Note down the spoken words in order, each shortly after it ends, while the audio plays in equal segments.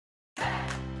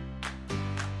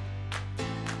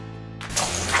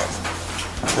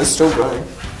It's still going.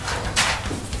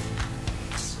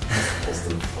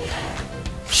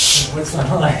 What's my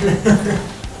line?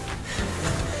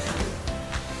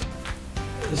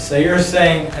 So you're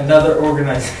saying another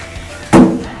organization.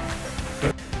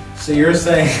 So you're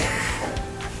saying.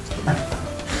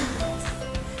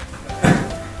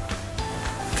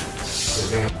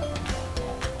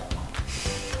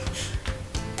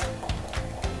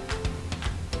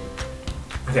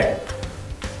 Okay.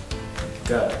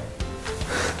 Go.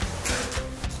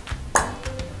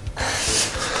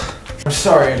 I'm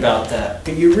sorry about that,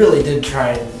 but you really did try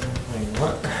and... Wait,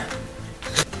 what?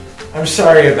 I'm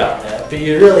sorry about that, but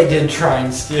you really did try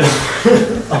and steal...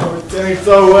 Oh, we're doing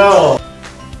so well!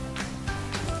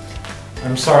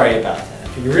 I'm sorry about that,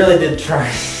 but you really did try...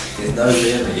 It's not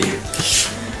really.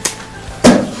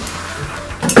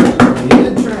 You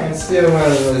did try and steal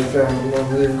one of those family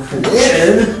members. You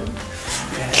did!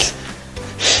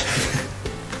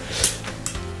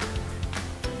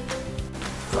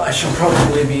 I shall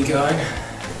probably be going.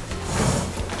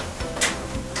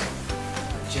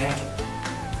 Jacket.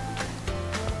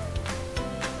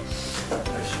 I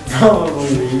should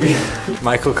probably be.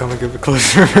 Michael, come and give a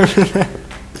closer.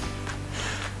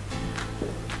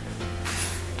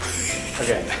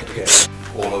 Okay.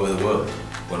 All over the world.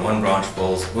 When one branch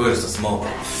falls, we're just a small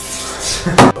one.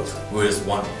 We're just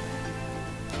one.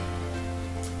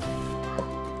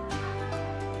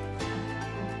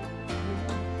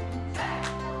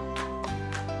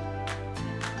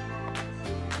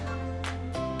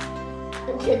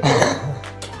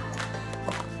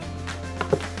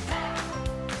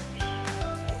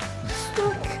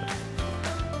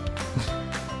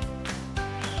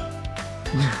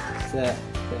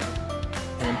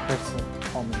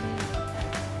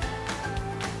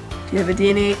 Do you have a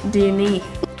DNA?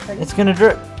 It's gonna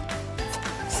drip.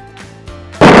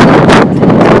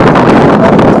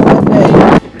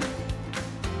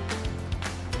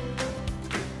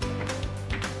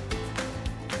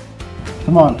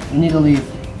 Come on, we need to leave.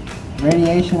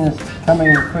 Radiation is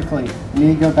coming quickly. We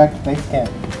need to go back to base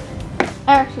camp.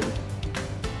 Action.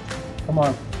 Come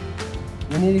on.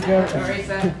 We need to go.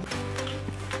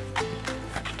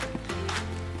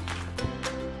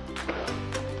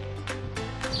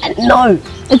 No!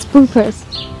 It's Bloopers.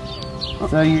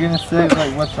 So you're gonna say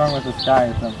like what's wrong with the sky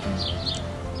or something?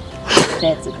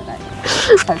 That's a good idea.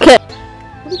 Okay.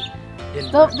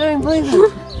 Stop doing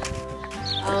Bloopers!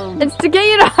 It's to get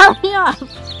you to hurry up.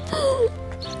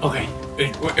 Okay,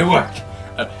 it worked.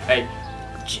 Hey.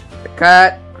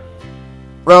 Cut.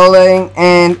 Rolling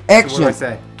and action. What do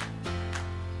I say?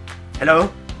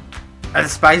 Hello? Are the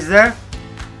spies there?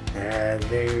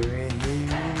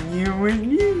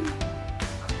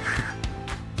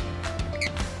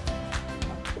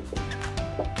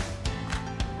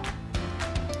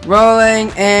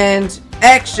 Rolling and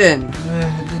action.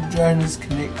 The drone is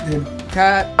connected.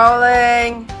 Cut.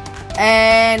 Rolling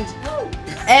and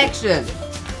action.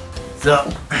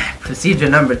 So, procedure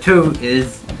number 2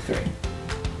 is...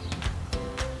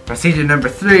 Procedure number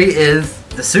 3 is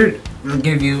the suit will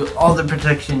give you all the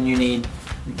protection you need.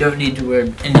 You don't need to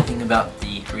worry anything about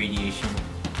the radiation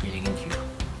getting into you.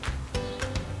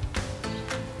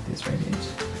 This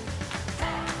radiation.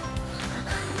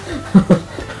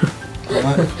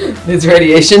 What? It's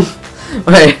radiation?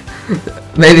 Wait,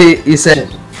 maybe you said...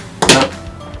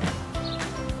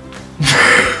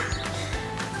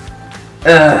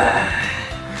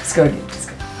 Let's go again, let's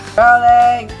go.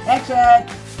 Rolling, action!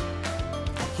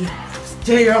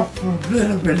 Stay up for a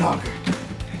little bit longer.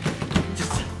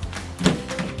 Just...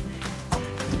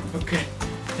 Okay.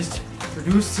 Just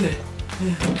reduce it.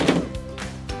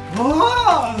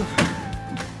 Oh!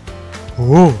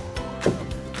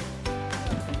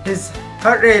 His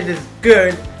heart rate is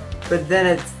good, but then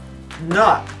it's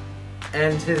not.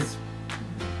 And his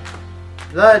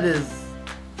blood is...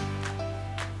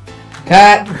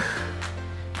 Cut!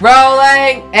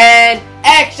 Rolling and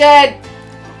action!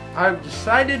 I've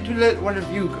decided to let one of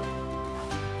you go.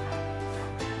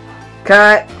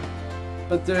 Cut!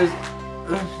 But there's...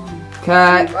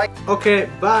 Cut! Okay,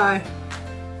 bye.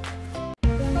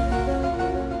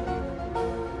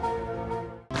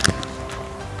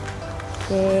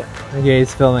 Okay,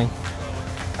 it's filming.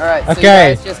 Alright, so Okay.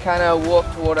 you guys just kind of walk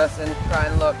toward us and try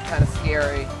and look kind of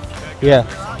scary. Yeah.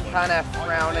 Kind of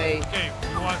frowny. Okay,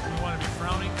 we want to be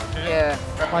frowning. Okay.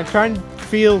 Yeah. Like try and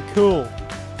feel cool.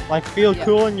 Like feel Yeah,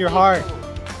 cool in your feel heart. cool.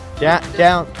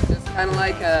 Down. Just kind of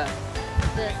like a...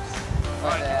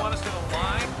 Alright, you want us to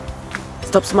line?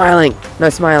 Stop smiling. No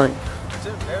smiling.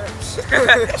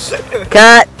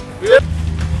 Cut!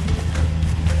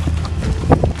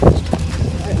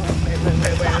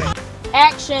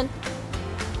 Action.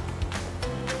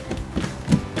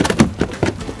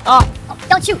 Oh,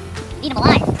 don't shoot. Eat him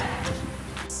alive.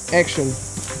 Action.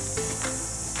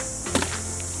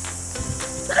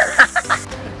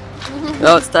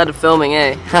 Oh, it started filming,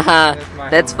 eh? Haha,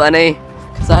 that's funny.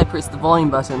 Because I pressed the volume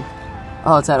button.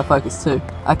 Oh, it's out of focus too.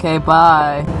 Okay,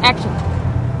 bye. Action.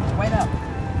 Wait up.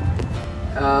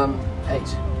 8.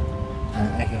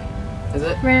 Okay. Is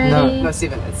it? Ready? No,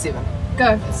 7. It's 7.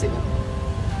 Go. It's 7.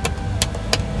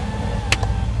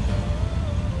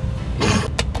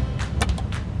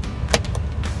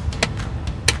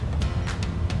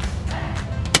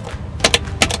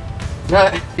 No,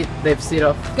 they've set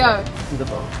off Go. the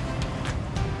bomb.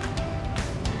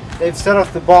 They've set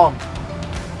off the bomb.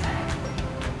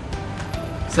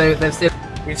 So they've set.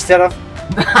 We've set off.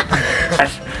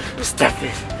 Stop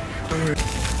it.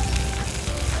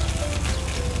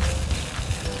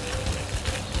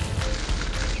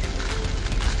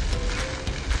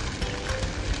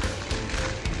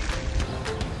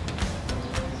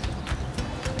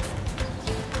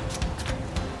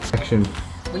 Action.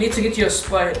 We need to get your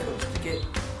spy codes to get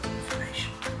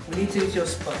information. We need to get your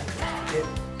spy codes to get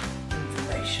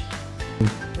information.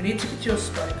 We need to get your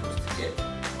spy codes to get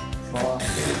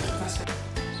information.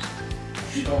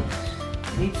 Sure.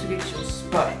 We need to get your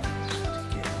spy codes to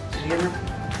get. Can you hear me?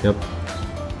 Yep.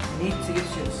 We need to get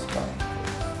your spy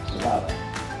codes. Louder.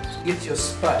 To get your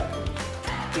spy codes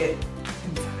to get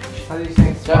information. How do you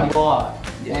say Don't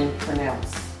and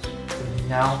pronounce.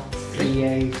 now?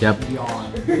 Yep.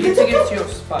 Yawn. We need to get your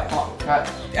spy codes. Cut.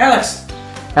 Alex!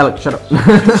 Alex, shut up.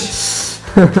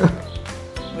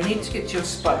 We need to get your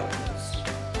spy codes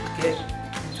to get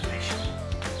information.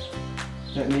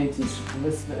 Don't need to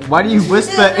whisper. Why do you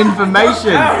whisper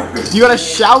information? You gotta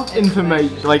shout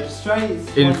information, like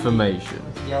information.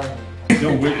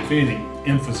 Don't, if anything,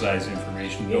 emphasize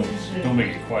information. Don't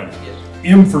make it quiet.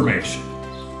 Information.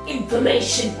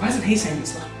 Information! Why isn't he saying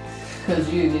this loud? Because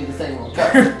you need the same one.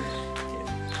 Go.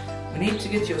 We need to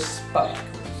get your spy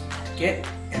codes to get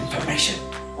information.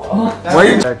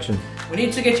 Wait. Action. We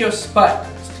need to get your spy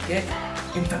codes to get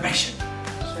information.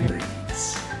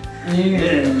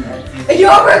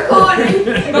 You're recording!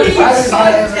 You're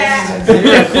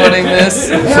recording this.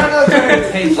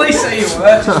 Please say your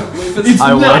words. It's I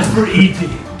not will. for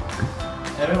eating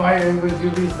Why are you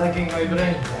be sucking my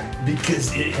brain? because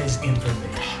it has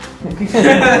information.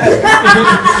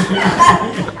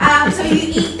 So you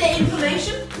eat the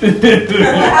information?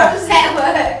 How does that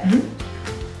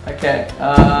work? Okay,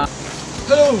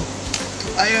 Hello,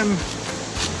 I am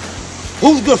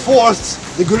Wilberforce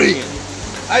the Green.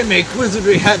 I make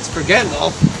wizardry hats for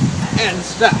Gandalf and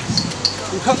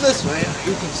staffs. You come this way,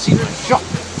 you can see the shop.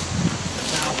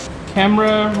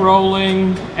 Camera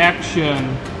rolling,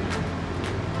 action.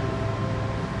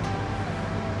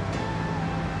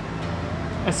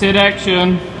 I said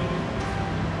action.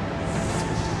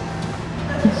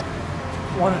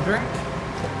 Want a drink?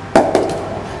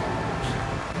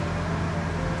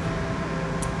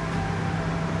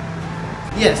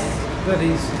 Yes, but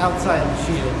he's outside the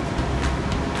shield.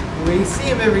 We see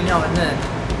him every now and then.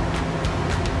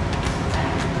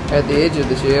 at the edge of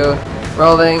the shield.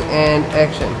 Rolling and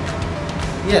action.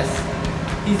 Yes,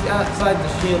 he's outside the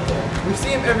shield though. We see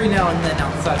him every now and then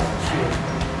outside of the shield.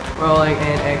 Rolling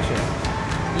and action.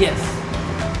 Yes.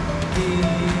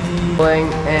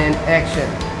 Rolling and action.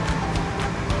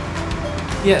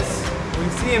 Yes, we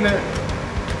see him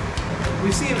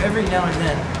every now and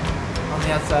then on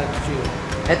the outside of the shield.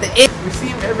 At the edge. We see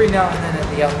him every now and then at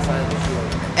the outside of the shield.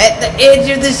 At the edge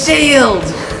of the shield.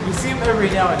 We see him every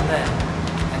now and then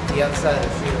at the outside of the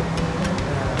shield.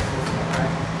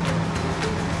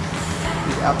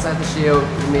 He's outside the shield.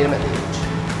 We meet him at the edge.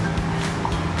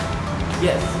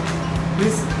 Yes.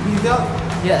 He's out.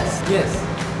 Yes.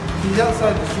 He's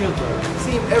outside the shield though. We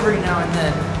see him every now and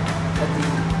then at the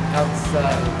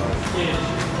outside of the shield.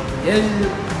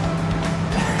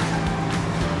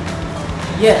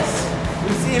 Yes.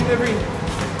 We see him every.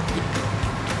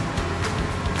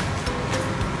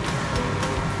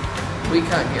 We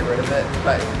can't get rid of it,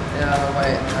 but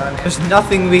wait. There's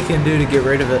nothing we can do to get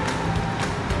rid of it.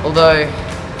 Although,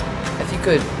 if you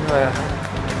could,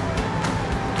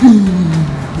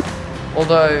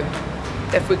 although,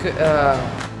 if we could,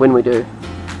 when we do.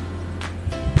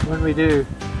 When we do.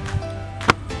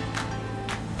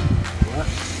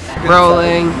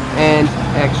 Rolling and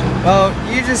action. Well,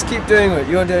 you just keep doing what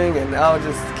you're doing, and I'll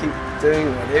just keep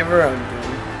doing whatever I'm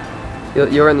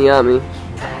doing. You're in the army.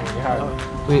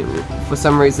 For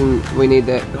some reason, we need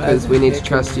that because we need to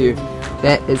trust you.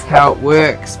 That is how it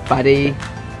works, buddy.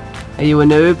 Are you a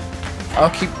noob? I'll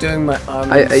keep doing my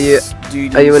army Are you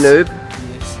duties. a noob?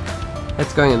 Yes.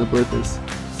 That's going in the bloopers.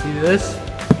 See this?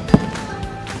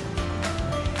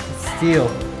 feel?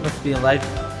 Must be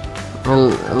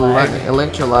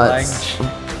Electrolytes.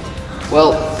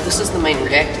 Well, this is the main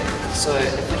reactor, so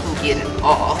if we can get it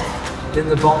off, then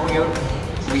the bomb will open.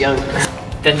 We own it.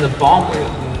 Then the bomb will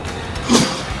open.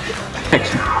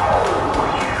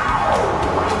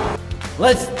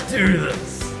 Let's do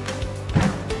this.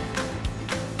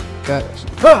 Gotcha.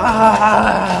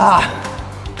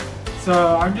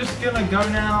 So I'm just gonna go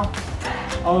now.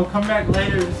 I'll come back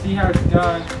later to see how it's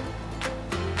done.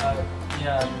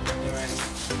 Yeah. Anyway.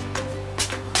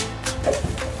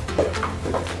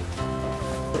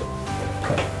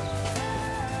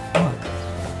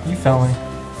 You filming?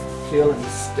 Peeling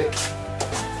stick.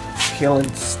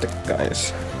 Peeling stick,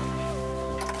 guys.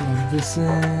 Move this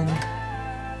in.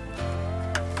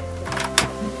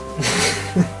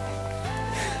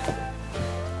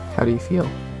 How do you feel?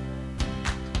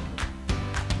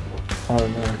 I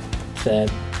don't know. Sad.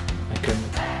 I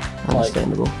couldn't.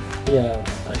 Understandable. Yeah,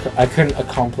 I couldn't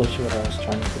accomplish what I was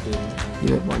trying to do.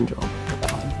 You had one job.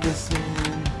 This in.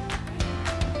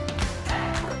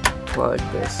 Like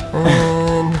this.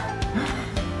 And...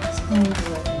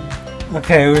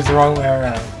 Okay, it was the wrong way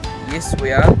around. Yes,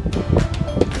 we are.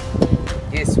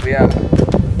 Yes, we are.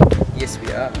 Yes,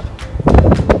 we are.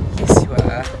 Yes, you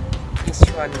are. Yes,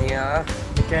 you are, Nia.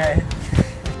 Okay.